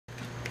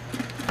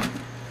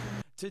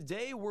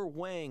Today we're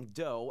weighing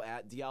dough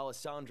at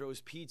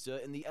D'Alessandro's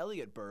Pizza in the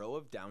Elliott borough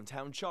of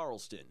downtown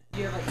Charleston.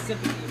 You have like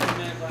sympathy for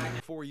Men in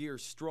Black. 4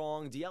 years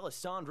strong,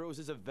 D'Alessandro's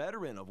is a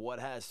veteran of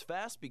what has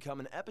fast become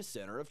an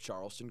epicenter of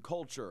Charleston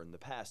culture. In the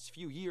past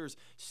few years,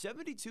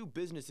 72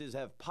 businesses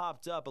have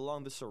popped up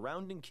along the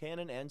surrounding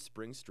Cannon and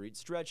Spring Street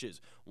stretches,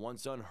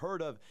 once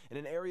unheard of in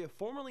an area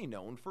formerly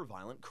known for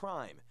violent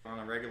crime. On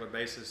a regular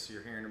basis,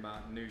 you're hearing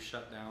about new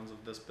shutdowns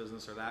of this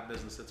business or that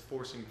business. It's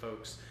forcing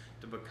folks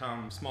to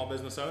become small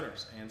business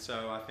owners. And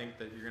so I think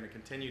that you're going to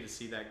continue to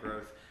see that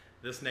growth,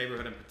 this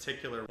neighborhood in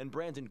particular. And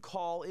Brandon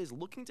Call is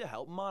looking to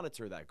help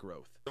monitor that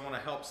growth. I want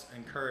to help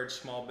encourage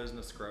small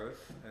business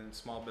growth and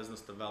small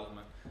business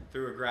development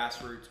through a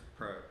grassroots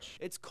approach.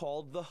 It's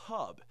called The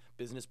Hub.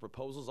 Business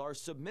proposals are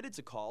submitted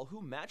to Call,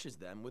 who matches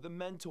them with a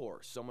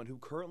mentor, someone who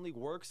currently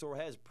works or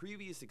has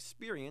previous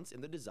experience in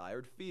the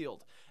desired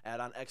field.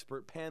 Add-on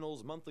expert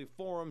panels, monthly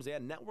forums,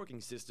 and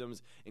networking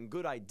systems, and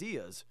good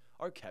ideas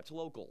are kept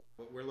local.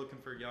 We're looking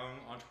for young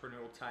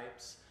entrepreneurial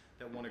types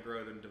that want to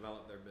grow and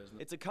develop their business.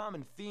 It's a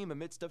common theme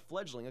amidst a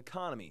fledgling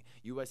economy.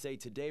 USA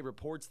Today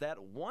reports that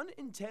 1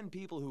 in 10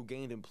 people who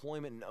gained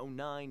employment in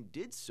 2009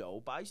 did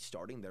so by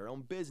starting their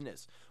own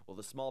business. While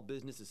the Small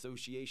Business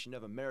Association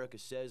of America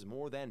says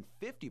more than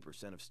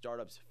 50% of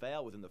startups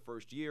fail within the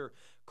first year,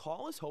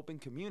 Call is hoping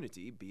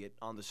community, be it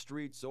on the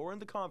streets or in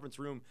the conference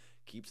room,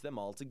 keeps them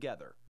all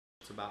together.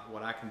 It's about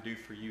what I can do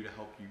for you to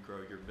help you grow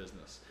your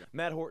business.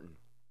 Matt Horton,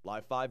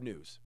 Live 5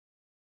 News.